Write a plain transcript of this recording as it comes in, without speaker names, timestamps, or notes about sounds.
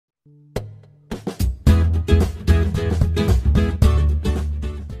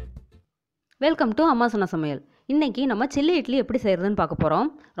Welcome to அம்மா சொன்ன சமையல். இன்றைக்கி நம்ம சில்லி இட்லி எப்படி செய்கிறதுன்னு பார்க்க போகிறோம்.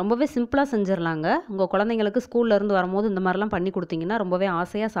 ரொம்பவே சிம்பிளாக செஞ்சிடலாங்க. உங்கள் குழந்தைங்களுக்கு ஸ்கூல்லேருந்து வரும்போது இந்த மாதிரிலாம் பண்ணி கொடுத்தீங்கன்னா ரொம்பவே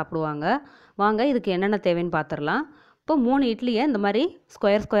ஆசையாக சாப்பிடுவாங்க. வாங்க இதுக்கு என்னென்ன தேவைன்னு பார்த்துடலாம். இப்போ 3 இட்லியை இந்த மாதிரி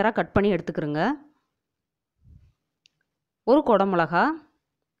ஸ்கொயராக கட் பண்ணி எடுத்துக்கிறோங்க. ஒரு குடமிளகா,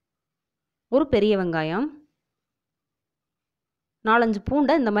 ஒரு பெரிய வெங்காயம், 4-5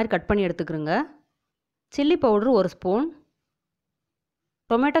 பூண்டை இந்த மாதிரி கட் பண்ணி எடுத்துக்கிறோங்க. Chilli powder 1 spoon,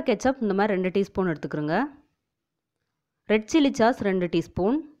 tomato ketchup இந்த மாதிரி 2 teaspoon எடுத்துக்கிறோங்க. Red chilli sauce 2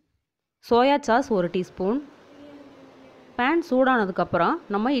 teaspoon, soya sauce 1 teaspoon. Pan சூடானதுக்கப்புறம்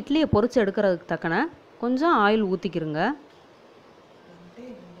நம்ம இட்லியை பொரித்து எடுக்கிறதுக்கு தக்கன கொஞ்சம் ஆயில் ஊற்றிக்கிறோங்க.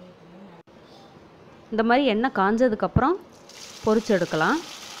 இந்த மாதிரி எண்ணெய் காஞ்சதுக்கப்புறம் பொரித்து எடுக்கலாம்.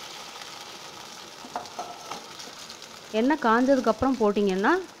 எண்ணெய் காஞ்சதுக்கப்புறம்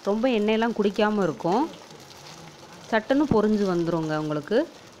போட்டிங்கன்னா ரொம்ப எண்ணெயெல்லாம் குடிக்காமல் இருக்கும். சட்டுன்னு பொரிஞ்சு வந்துடுங்க உங்களுக்கு.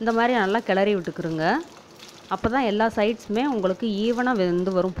 இந்த மாதிரி நல்லா கிளறி விட்டுக்கிறோங்க. அப்போ தான் எல்லா சைட்ஸுமே உங்களுக்கு ஈவனாக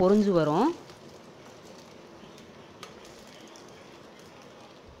வெந்து வரும், பொரிஞ்சு வரும்.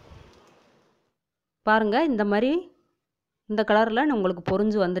 பாருங்கள், இந்த மாதிரி இந்த கலரில் உங்களுக்கு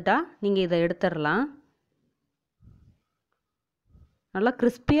பொரிஞ்சு வந்துட்டால் நீங்கள் இதை எடுத்துடலாம். நல்லா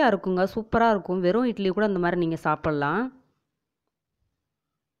கிறிஸ்பியாக இருக்குங்க, சூப்பராக இருக்கும். வெறும் இட்லி கூட இந்த மாதிரி நீங்கள் சாப்பிட்லாம்.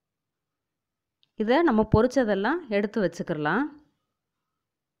 இதை நம்ம பொரிச்சதெல்லாம் எடுத்து வச்சுக்கலாம்.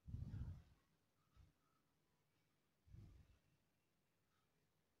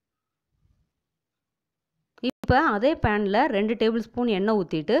 இப்போ அதே பேனில் 2 டேபிள் ஸ்பூன் எண்ணெய்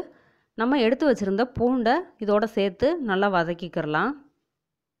ஊற்றிட்டு நம்ம எடுத்து வச்சுருந்த பூண்டை இதோட சேர்த்து நல்லா வதக்கிக்கிறலாம்.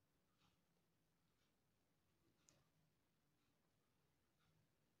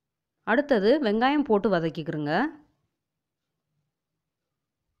 அடுத்தது வெங்காயம் போட்டு வதக்கிக்கிறோங்க.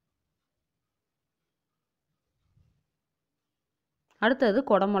 அடுத்தது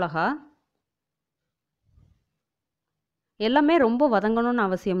குடமிளகா. எல்லாமே ரொம்ப வதங்கணும்னு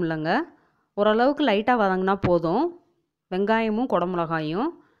அவசியம் இல்லைங்க. ஓரளவுக்கு லைட்டாக வதங்கினா போதும், வெங்காயமும் குடமிளகாயும்.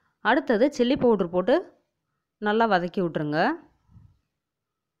 அடுத்தது சில்லி பவுட்ரு போட்டு நல்லா வதக்கி விட்ருங்க.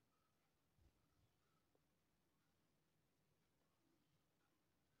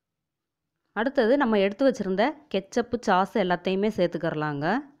 அடுத்தது நம்ம எடுத்து வச்சுருந்த கெச்சப்பு சாஸ் எல்லாத்தையுமே சேர்த்துக்கிறலாங்க.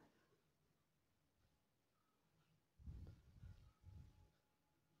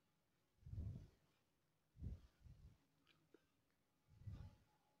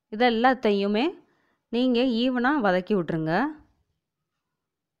 இதை எல்லாத்தையுமே நீங்கள் ஈவனாக வதக்கி விட்ருங்க.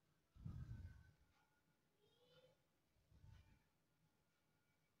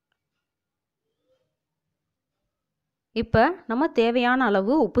 இப்போ நம்ம தேவையான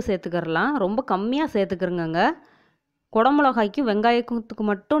அளவு உப்பு சேர்த்துக்கிறலாம். ரொம்ப கம்மியாக சேர்த்துக்கிறங்க. குடமிளகாய்க்கும் வெங்காயத்துக்கு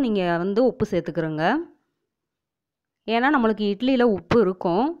மட்டும் நீங்கள் உப்பு சேர்த்துக்கிறங்க. ஏன்னா நம்மளுக்கு இட்லியில் உப்பு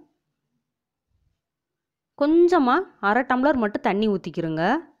இருக்கும். கொஞ்சமாக 1/2 டம்ளர் மட்டும் தண்ணி ஊற்றிக்கிறோங்க.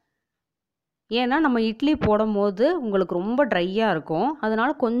 ஏன்னா நம்ம இட்லி போடும் போது உங்களுக்கு ரொம்ப ட்ரையாக இருக்கும்.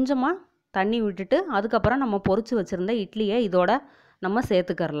 அதனால் கொஞ்சமாக தண்ணி விட்டுட்டு அதுக்கப்புறம் நம்ம பொரித்து வச்சுருந்த இட்லியை இதோட நம்ம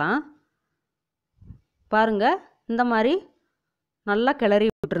சேர்த்துக்கிறலாம். பாருங்கள், இந்த மாதிரி நல்லா கிளறி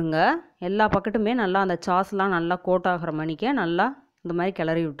விட்டுருங்க. எல்லா பக்கட்டுமே நல்லா அந்த சாஸ்லாம் நல்லா கோட் ஆகிற மணிக்கு நல்லா இந்த மாதிரி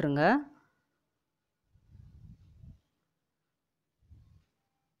கிளறி விட்டுருங்க.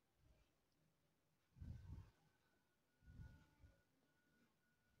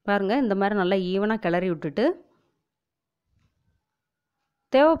 பாருங்கள், இந்த மாதிரி நல்லா ஈவனாக கிளறி விட்டுட்டு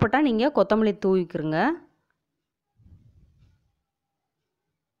தேவைப்பட்டால் நீங்கள் கொத்தமல்லி தூவிக்கிறங்க.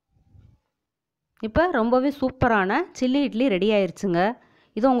 இப்போ ரொம்பவே சூப்பரான சில்லி இட்லி ரெடி ஆயிடுச்சுங்க.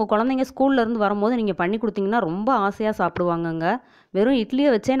 இது உங்கள் குழந்தைங்க ஸ்கூல்லேருந்து வரும்போது நீங்கள் பண்ணி கொடுத்தீங்கன்னா ரொம்ப ஆசையாக சாப்பிடுவாங்கங்க. வெறும்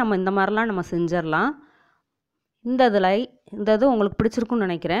இட்லியை வச்சே நம்ம இந்த மாதிரிலாம் நம்ம செஞ்சிடலாம். இந்த இது உங்களுக்கு பிடிச்சிருக்குன்னு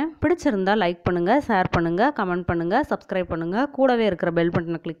நினைக்கிறேன். பிடிச்சிருந்தால் லைக் பண்ணுங்கள், ஷேர் பண்ணுங்கள், கமெண்ட் பண்ணுங்கள், சப்ஸ்கிரைப் பண்ணுங்கள். கூடவே இருக்கிற பெல்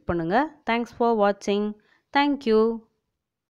பட்டனை கிளிக் பண்ணுங்கள். தேங்க்ஸ் ஃபார் வாட்சிங். தேங்க்யூ.